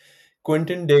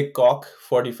 Quinton de Kock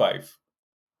 45,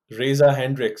 Reza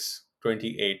Hendricks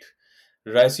 28,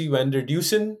 Racy van der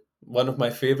Dusen, one of my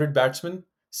favorite batsmen,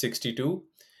 62,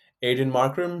 Aiden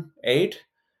Markram 8,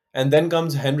 and then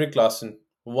comes Henrik Klassen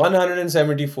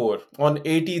 174 on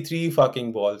 83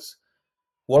 fucking balls.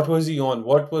 What was he on?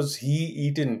 What was he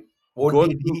eaten? What Go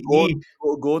did he through, eat?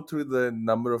 go through the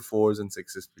number of fours and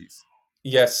sixes, please.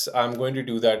 Yes, I'm going to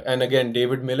do that. And again,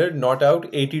 David Miller not out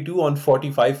 82 on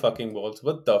 45 fucking balls.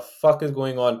 What the fuck is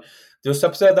going on? जो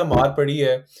सबसे ज्यादा मार पड़ी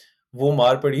है वो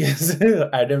मार पड़ी है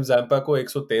एडम जैम्पा को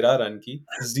 113 रन की,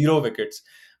 जीरो विकेट्स.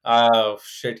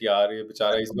 शिट यार, ये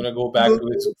बेचारा is gonna go back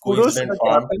to his Kudos to Queensland the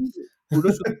farm. captain.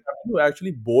 Kudos to the captain who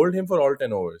actually bowled him for all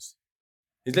 10 overs.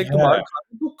 He's like, Yeah.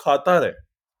 तू खाता रहे.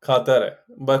 खाता रहे,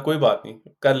 बस कोई बात नहीं,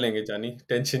 कर लेंगे जानी,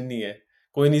 टेंशन नहीं है,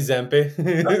 कोई नहीं जैम्पे.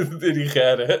 तेरी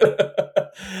खैर है.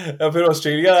 अब फिर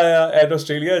ऑस्ट्रेलिया आया, and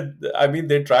Australia, I mean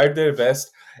they tried their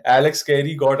best. Alex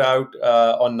Carey got out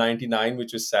on 99,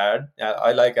 which is sad.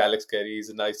 I like Alex Carey; he's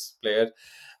a nice player.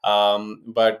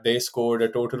 But they scored a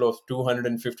total of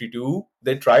 252.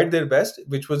 They tried their best,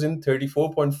 which was in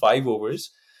 34.5 overs,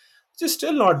 which is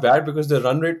still not bad because the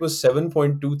run rate was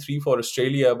 7.23 for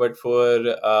Australia, but for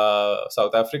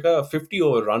South Africa, a 50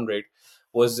 over run rate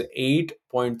was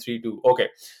 8.32. Okay,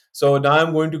 so now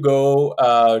I'm going to go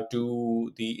to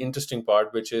the interesting part,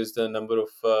 which is the number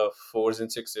of fours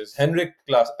and sixes. Henrik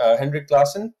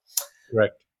Klassen,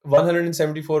 Correct.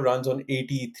 174 runs on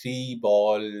 83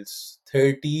 balls,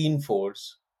 13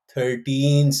 fours,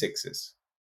 13 sixes.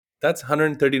 That's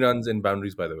 130 runs in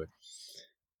boundaries, by the way.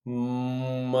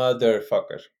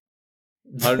 Motherfucker.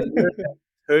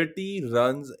 130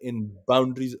 runs in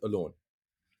boundaries alone.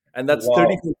 And that's Wow.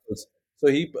 34 balls.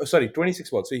 So sorry, 26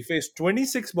 balls. So he faced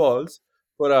 26 balls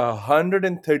for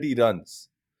 130 runs.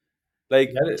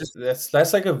 Like, यार, just,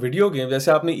 that's like a video game.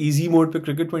 जैसे आपने easy mode पे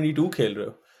cricket 22 खेल रहे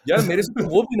यार मेरे से तो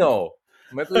वो भी ना हो.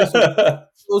 मैं तो ये सोच रहा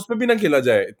हूँ उस पे भी ना खेला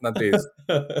जाए इतना तेज.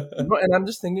 You हो. know, and I'm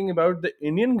just thinking about the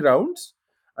Indian grounds.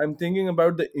 I'm thinking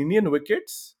about the Indian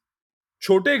wickets,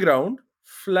 chote ground,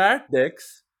 flat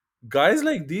decks. Guys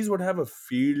like these would have a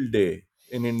field day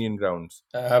in Indian grounds.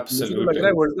 मुझे तो लग रहा Absolutely.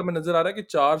 है world cup में नजर आ रहा है कि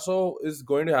 400 is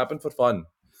going to happen for fun.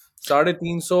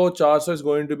 350, 400 is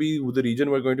going to be the region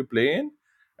we're going to play in,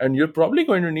 and you're probably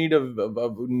going to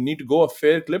need to go a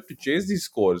fair clip to chase these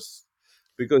scores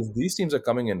because these teams are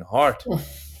coming in hot.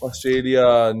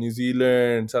 Australia, New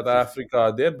Zealand, South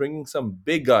Africa, they're bringing some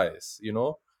big guys, you know.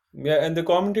 Yeah, and the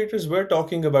commentators were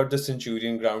talking about the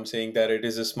Centurion ground, saying that it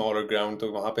is a smaller ground,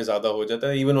 तो वहाँ पे ज़्यादा हो जाता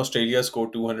है. Even Australia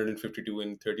scored 252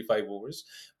 in 35 overs,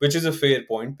 which is a fair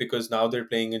point because now they're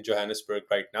playing in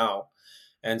Johannesburg right now,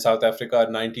 and South Africa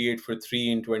are 98 for 3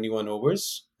 in 21 overs,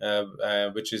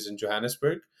 which is in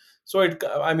Johannesburg. So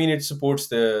I mean, it supports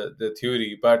the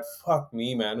theory, but fuck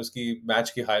me, man, उसकी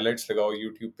match की highlights लगाओ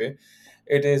YouTube पे.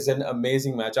 It is an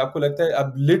amazing match. आपको लगता है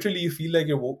अब literally you feel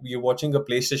like you're watching a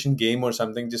PlayStation game or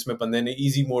something जिसमें बंदे ने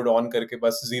easy mode on करके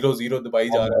बस 0-0 दबाई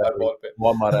बहुत जा रहा मारा है है हर भाई, बॉल पे.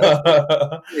 बहुत मारा है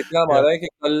उसने. इतना Yeah. मारा है कि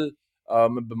कल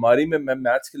मैं बीमारी में मैं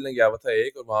मैच खेलने गया हुआ था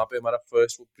एक, और वहां पे हमारा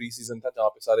फर्स्ट वो प्री सीजन था जहाँ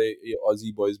पे सारे ये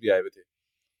ऑजी बॉयज भी आए हुए थे.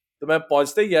 तो मैं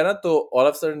पहुंचते ही गया ना, तो all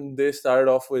of sudden they started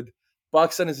off with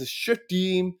Pakistan is a shit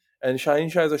team and Shaheen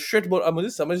Shah is a shit ball. अब मुझे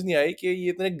समझ नहीं आई कि ये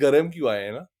इतने गर्म क्यों आए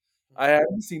हैं ना. I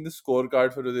hadn't seen the score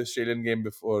card for the Australian game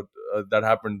before that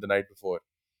happened the night before.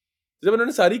 जब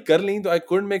उन्होंने सारी कर ली तो I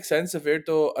couldn't make sense of it.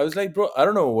 तो I was like bro, I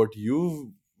don't know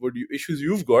what you issues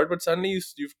you've got, but suddenly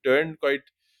you've turned quite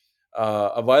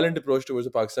a violent approach towards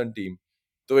the Pakistan team.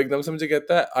 तो एकदम से मुझे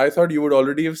कहता है, I thought you would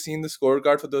already have seen the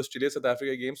scorecard for the Australia South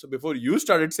Africa game, so before you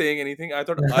started saying anything, I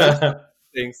thought I'll start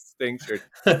saying shit.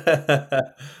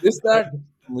 Is that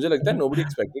मुझे लगता है nobody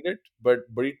expected it, but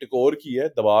बड़ी टकोर की है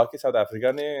दबा के south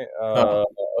Africa ने हाँ.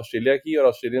 ऑस्ट्रेलिया की, और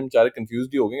ऑस्ट्रेलियन बेचारे कंफ्यूज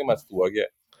ही हो गए कि मैच हुआ क्या है.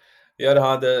 Yeah,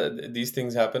 these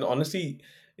things happen. Honestly,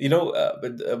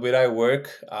 where I work,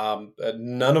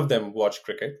 none of them watch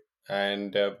cricket.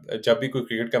 And जब भी कोई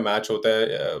क्रिकेट का मैच होता है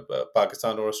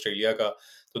पाकिस्तान और ऑस्ट्रेलिया का,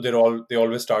 तो they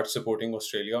always start supporting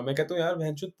Australia. और मैं कहता हूँ यार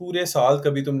बहनचोद, पूरे साल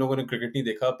कभी तुम लोगों ने क्रिकेट नहीं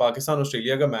देखा, पाकिस्तान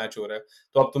ऑस्ट्रेलिया का मैच हो रहा है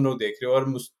तो अब तुम लोग देख रहे हो. और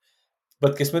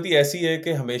बदकिस्मती ऐसी है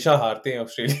कि हमेशा हारते हैं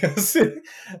ऑस्ट्रेलिया से.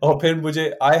 और फिर मुझे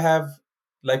I have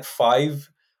like 5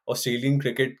 Australian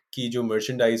cricket की जो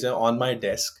मर्चेंडाइज है on my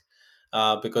desk,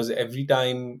 because every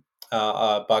time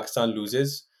Pakistan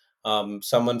loses,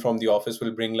 someone from the office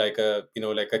will bring like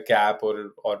a cap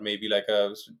or maybe like a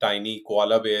tiny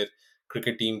koala bear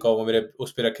cricket team का, वो मेरे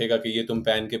उस पे रखेगा कि ये तुम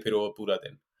पहन के फिरो पूरा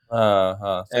दिन. हाँ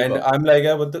हाँ सही And बात. I'm like,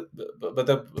 yeah, but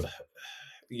the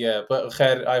yeah, but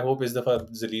khair, I hope इस दफा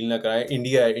जलील ना कराए.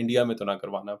 इंडिया में तो ना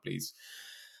करवाना please.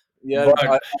 यार But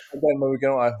again, मैं भी कह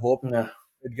रहा हूँ, I hope yeah.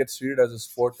 it gets treated as a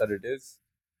sport that it is.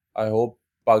 I hope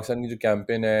Pakistan की जो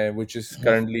campaign है, which is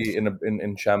currently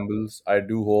in shambles, I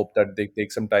do hope that they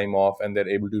take some time off and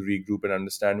they're able to regroup and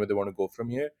understand where they want to go from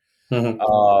here. Mhm.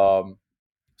 Um,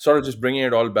 Sort of just bringing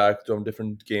it all back to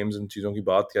different games and चीजों की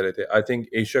बात कर रहे थे. I think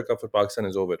Asia Cup for Pakistan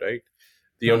is over, right?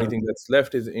 The only Mhm. thing that's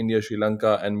left is India, Sri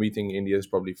Lanka, and we think India is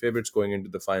probably favorites going into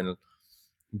the final.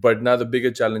 But now the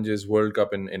bigger challenge is World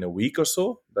Cup in a week or so.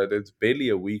 That it's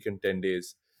barely a week and 10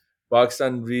 days.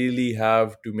 Pakistan really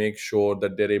have to make sure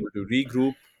that they're able to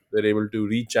regroup, they're able to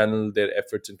rechannel their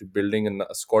efforts into building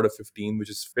a squad of 15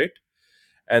 which is fit,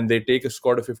 and they take a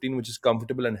squad of 15 which is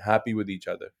comfortable and happy with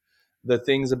each other. The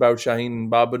things about Shaheen and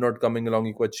Babar not coming along,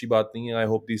 की कोई अच्छी बात नहीं है. I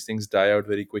hope these things die out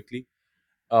very quickly.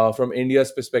 From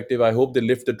India's perspective, I hope they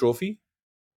lift the trophy,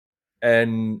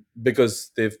 and because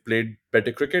they've played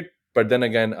better cricket. But then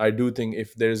again, I do think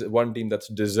if there's one team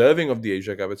that's deserving of the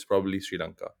Asia Cup, it's probably Sri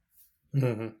Lanka.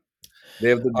 Mhm.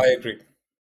 They have I the agree.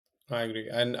 I agree,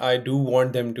 and I do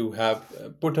want them to have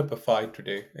put up a fight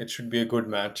today. It should be a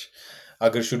good match.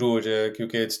 अगर शुरू हो जाए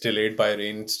क्योंकि it's delayed by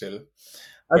rain still.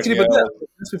 But actually, but yeah,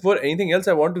 just before anything else,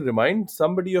 I want to remind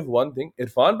somebody of one thing.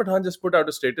 Irfan Pathan just put out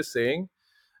a status saying,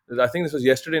 I think this was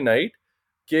yesterday night,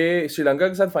 कि श्रीलंका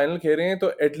के साथ final खेल रहे हैं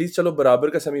तो at least चलो बराबर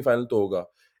का सेमीफाइनल तो होगा.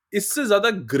 इससे ज्यादा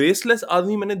ग्रेसलेस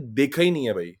आदमी मैंने देखा ही नहीं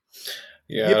है भाई.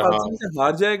 ये yeah, हाँ. पाकिस्तान से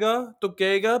हार जाएगा तो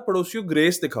कहेगा पड़ोसियों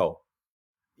ग्रेस दिखाओ.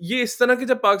 ये इस तरह के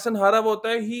जब पाकिस्तान हारा हुआ होता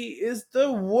है, he is the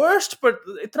worst. But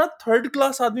इतना थर्ड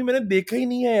क्लास आदमी मैंने देखा ही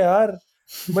नहीं है यार.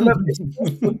 मतलब इसको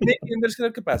सुनने के अंदर इसके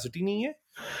अंदर कैपेसिटी नहीं है,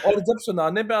 और जब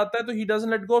सुनाने पे आता है तो he doesn't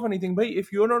let go of anything. भाई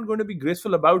if you are not going to be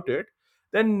graceful about it,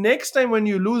 then next time when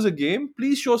you lose a game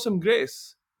please show some grace.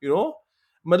 You know,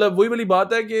 मतलब वही वाली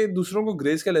बात है कि दूसरों को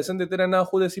ग्रेस का लेसन देते रहना,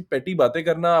 खुद ऐसी पेटी बातें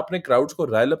करना, अपने क्राउड्स को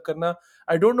राइल अप करना.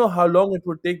 I don't know how long it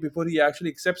would take before he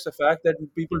actually accepts the fact that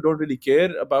people don't really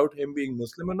care about him being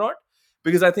Muslim or not,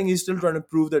 because I think he's still trying to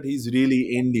prove that he's really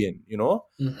Indian, you know.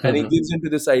 And he gives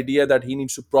into this idea that he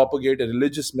needs to propagate a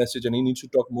religious message and he needs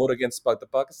to talk more against the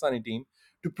Pakistani team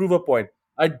to prove a point.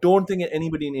 I don't think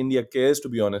anybody in India cares, to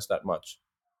be honest, that much.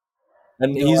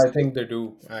 And No, he's I think they do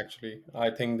actually. I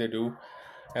think they do,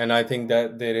 and I think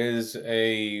that there is a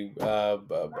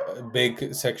big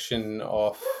section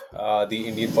of the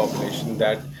Indian population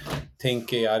that think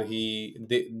कि यार he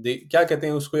they क्या कहते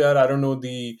हैं उसको यार, I don't know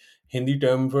the Hindi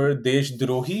term for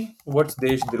देशद्रोही. What's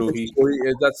देशद्रोही?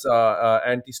 that's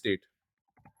anti-state.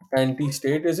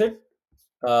 Anti-state is it?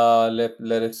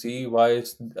 Let us see why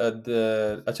it's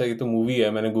the अच्छा ये तो movie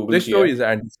है, मैंने Google This किया. story is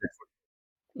anti-state.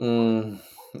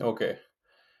 Okay.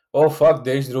 Oh fuck,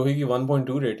 देशद्रोही की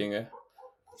 1.2 रेटिंग है.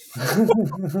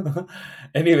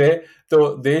 एनीवे, तो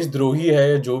देशद्रोही है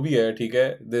या जो भी है, ठीक है,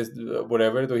 दिस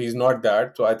व्हाटएवर, तो he is not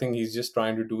that, so I think he is just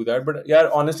trying to do that. But यार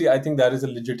honestly I think that is a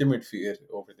legitimate fear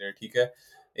over there, ठीक है.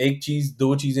 एक चीज,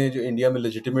 दो चीजें जो इंडिया में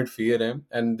लेजिटिमेट फियर हैं,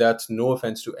 and that's no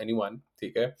offence to anyone,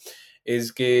 ठीक है, is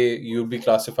ke you'd be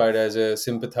classified as a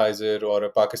sympathizer or a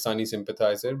Pakistani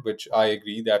sympathizer, which I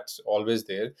agree that's always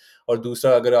there. और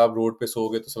दूसरा, अगर आप रोड पे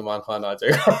सोओगे तो सलमान खान आ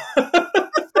जाएगा.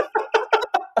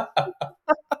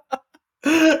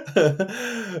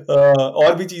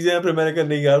 और भी चीजें हैं, फिर मैंने कहा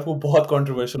नहीं यार वो बहुत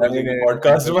कंट्रोवर्शियल हो नहीं जाएगी नहीं नहीं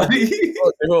पॉडकास्ट नहीं, हमारी. देखो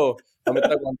देखो, हम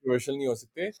इतना कंट्रोवर्शियल नहीं हो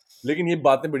सकते, लेकिन ये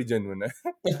बातें बड़ी जेन्युइन है.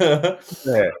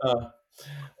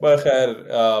 But khair,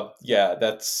 yeah,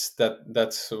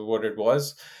 that's what it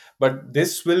was. But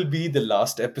this will be the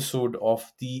last episode of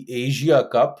the Asia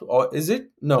Cup, or is it?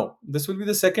 No, this will be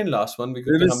the second last one This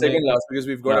because is हमने, second last because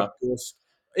we've got a yeah, post.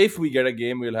 If we get a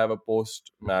game, we'll have a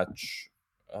post match.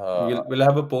 we'll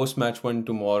have a post match one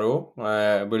tomorrow.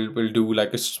 We'll do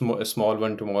like a small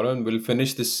one tomorrow, and we'll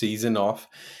finish this season off,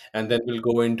 and then we'll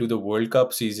go into the World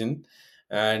Cup season.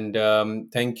 And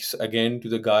thanks again to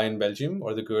the guy in Belgium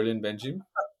or the girl in Belgium.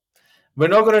 We're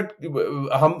not gonna,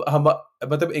 हम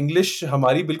मतलब English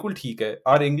हमारी बिल्कुल ठीक है.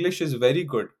 Our English is very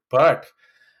good, but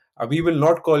we will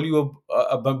not call you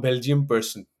a Belgium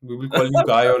person. We will call you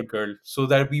guy or girl, so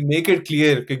that we make it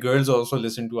clear that girls also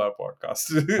listen to our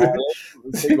podcast. हाँ,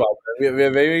 सही बात है.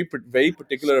 We're very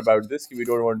particular about this. We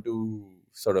don't want to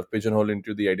sort of pigeonhole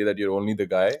into the idea that you're only the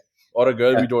guy or a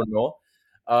girl. Yeah. We don't know.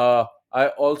 I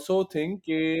also think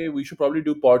we should probably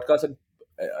do podcasts, and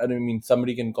I mean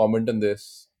somebody can comment on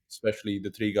this, especially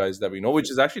the three guys that we know, which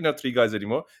is actually not three guys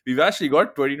anymore. We've actually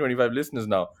got 20-25 listeners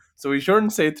now, so we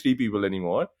shouldn't say three people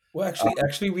anymore. Well, Uh,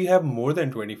 actually, we have more than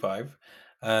 25.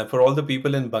 For all the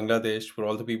people in Bangladesh, for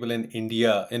all the people in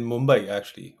India, in Mumbai,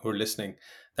 actually, who are listening,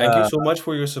 thank you Uh, so much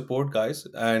for your support, guys.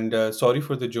 And sorry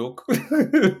for the joke.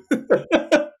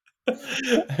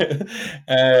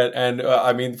 And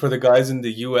I mean, for the guys in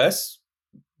the US,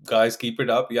 guys, keep it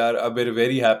up. Yeah, we're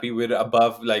very happy. We're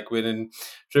above, like, we're in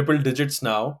triple digits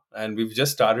now. And we've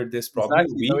just started this probably a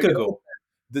exactly. week ago.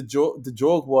 The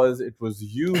joke was it was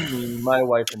you, me, my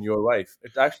wife, and your wife.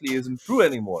 It actually isn't true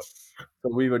anymore. So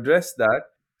we've addressed that.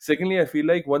 Secondly, I feel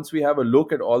like once we have a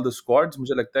look at all the squads,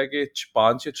 मुझे लगता है कि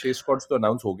 5 या 6 squads तो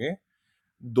announce हो गए.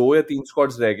 2 या 3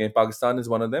 squads रह गए. Pakistan is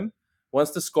one of them.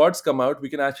 Once the squads come out, we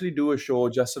can actually do a show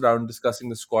just around discussing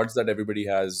the squads that everybody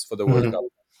has for the World Cup.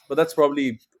 But that's probably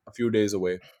a few days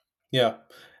away. या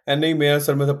and नहीं, मेरा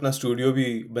सरमत अपना studio भी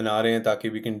बना रहे हैं ताकि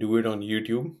we can do it on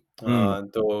YouTube. Hmm.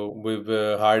 तो we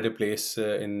hired a place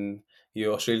in, ये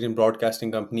ऑस्ट्रेलियन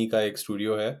ब्रॉडकास्टिंग कंपनी का एक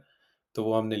स्टूडियो है. तो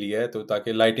वो हमने लिया है तो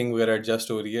ताकि लाइटिंग वगैरह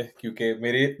एडजस्ट हो रही है, क्योंकि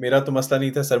मेरा तो मसला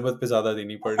नहीं था, सरमत पे ज़्यादा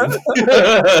देनी पड़ रही थी.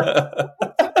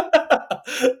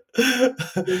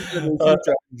 It's an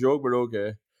issue joke, but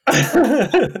okay.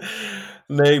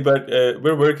 No, but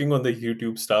we're working on the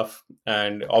YouTube stuff,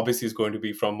 and obviously, it's going to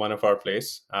be from one of our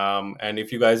place. And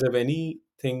if you guys have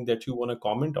anything that you want to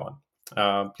comment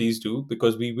on, please do,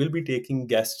 because we will be taking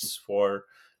guests for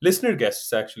listener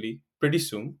guests actually pretty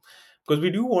soon, because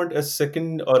we do want a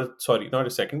second, or sorry, not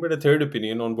a second, but a third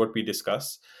opinion on what we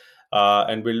discuss.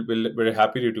 And we're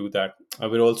happy to do that.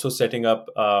 We're also setting up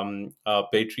a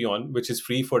Patreon, which is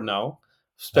free for now,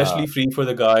 Ah. especially free for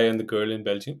the guy and the girl in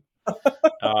Belgium.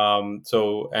 So,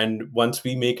 and once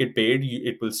we make it paid,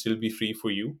 it will still be free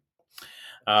for you.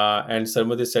 And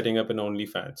Sarmad is setting up an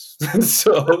OnlyFans,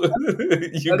 so you That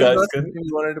is guys not can. something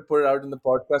we wanted to put out in the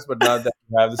podcast, but now that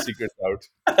we have the secrets out.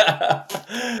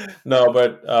 No,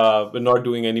 but we're not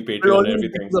doing any But Patreon and only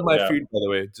pictures everything. of my Yeah. feet, by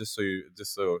the way, just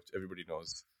so everybody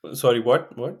knows. Sorry,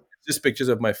 what? What? Just pictures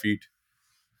of my feet.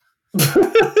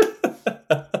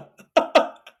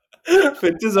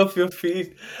 Pictures of your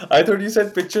feet. I thought you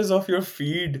said pictures of your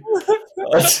feed.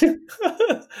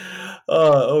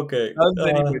 Okay. Sounds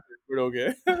very British, but okay.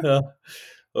 Uh,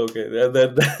 okay.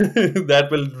 That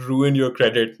will ruin your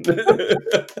credit.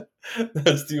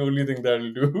 That's the only thing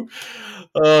that'll do.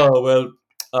 Oh well.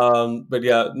 But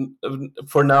yeah,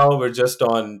 for now we're just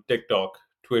on TikTok,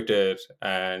 Twitter,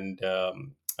 and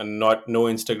not no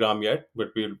Instagram yet. But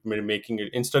we're making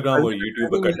it Instagram or I YouTube.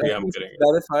 think we, I इकट्ठे think हम we should करेंगे.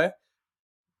 clarify.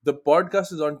 The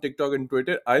podcast is on TikTok and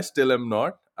Twitter. I still am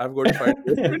not. I've got to find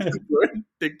a way to join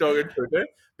TikTok and Twitter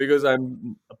because I'm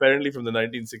apparently from the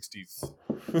 1960s.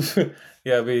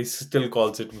 Yeah, we still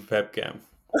calls it webcam.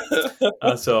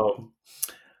 So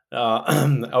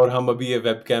और हम अभी ये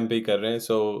webcam पे ही कर रहे हैं.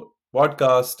 So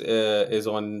podcast is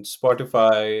on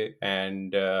Spotify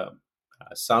and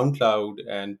SoundCloud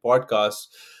and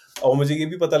podcast. और मुझे ये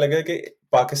भी पता लगा कि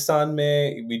पाकिस्तान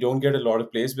में we don't get a lot of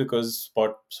plays because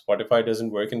Spotify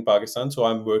doesn't work in Pakistan. So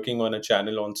I'm working on a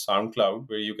channel on SoundCloud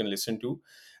where you can listen to,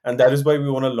 and that is why we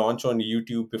want to launch on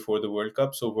YouTube before the World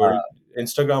Cup. So Uh,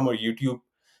 Instagram or YouTube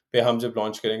पे हम जब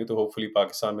launch करेंगे तो hopefully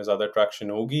Pakistan में ज़्यादा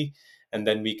traction होगी, and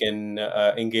then we can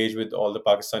engage with all the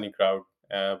Pakistani crowd,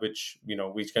 which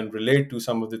can relate to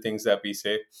some of the things that we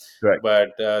say. correct.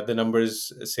 But the numbers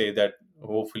say that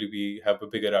hopefully we have a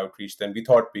bigger outreach than we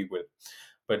thought we will.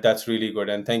 But that's really good,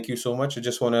 and thank you so much. I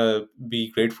just want to be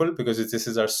grateful because this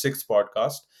is our sixth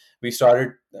podcast. We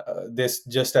started this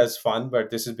just as fun,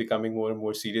 but this is becoming more and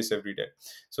more serious every day.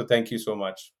 So thank you so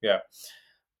much. Yeah.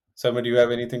 Sama, do you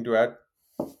have anything to add?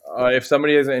 If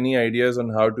somebody has any ideas on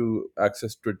how to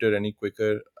access Twitter any quicker,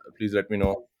 please let me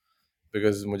know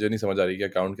because मुझे नहीं समझ आ रही कि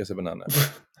account कैसे बनाना है.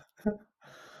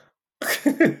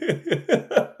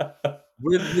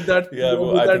 With that, Yeah,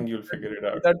 well, with I that, think you'll figure it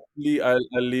out. with that,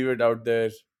 I'll leave it out there.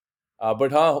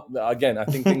 But again, I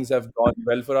think things have gone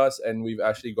well for us, and we've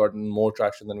actually gotten more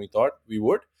traction than we thought we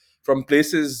would from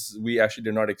places we actually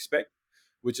did not expect,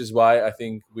 which is why I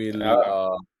think Yeah,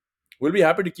 we'll be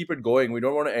happy to keep it going. We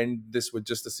don't want to end this with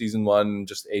just the season one,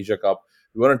 just Asia Cup.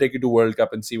 We want to take it to World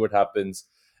Cup and see what happens.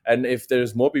 And if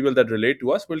there's more people that relate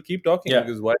to us, we'll keep talking yeah,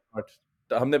 because why not?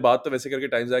 हमने बात तो वैसे करके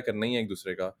time ज़ाया करना ही है एक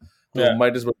दूसरे का तो yeah,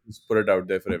 might as well just put it out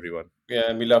there for everyone. yeah.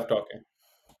 And we love talking.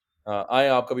 आए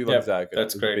आपका भी वक्त Yeah, ज़ाया करें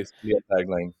that's is great. basically a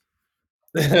tagline.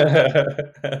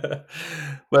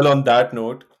 Well, on that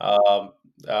note,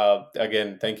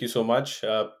 again, thank you so much.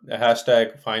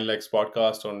 Hashtag FineLegs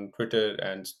Podcast on Twitter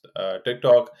and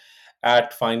TikTok,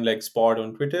 at FineLegs Pod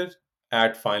on Twitter,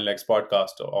 at FineLegs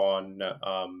Podcast on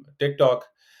TikTok,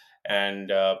 and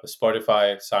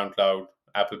Spotify, SoundCloud,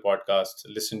 Apple Podcasts.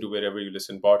 Listen to wherever you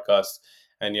listen podcasts,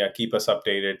 and yeah, keep us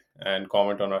updated and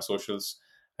comment on our socials.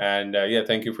 And yeah,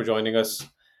 thank you for joining us.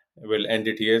 We'll end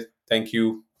it here. Thank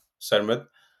you, Sarmad,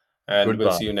 and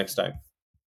we'll see Goodbye. you next time.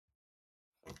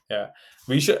 Yeah,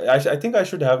 we should. I think I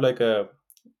should have like a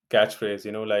catchphrase,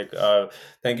 like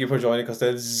thank you for joining us.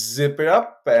 Then zip it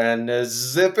up and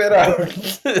zip it out.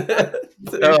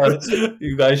 So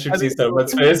You guys should I see think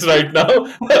Sarmad's face right now.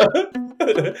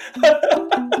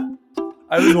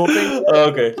 I was hoping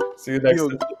Okay, see you next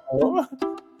you. time.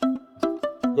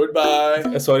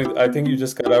 Goodbye. Sorry, I think you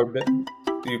just cut out there.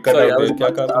 You cut Sorry, out there. क्या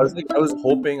कहा I was तुमने? like, I was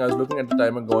hoping, I was looking at the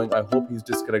timer going, I hope he's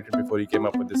disconnected before he came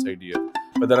up with this idea.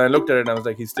 But then I looked at it and I was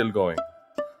like, he's still going.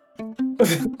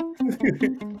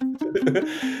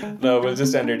 No, we'll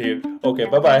just end it here. Okay,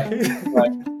 bye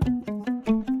bye.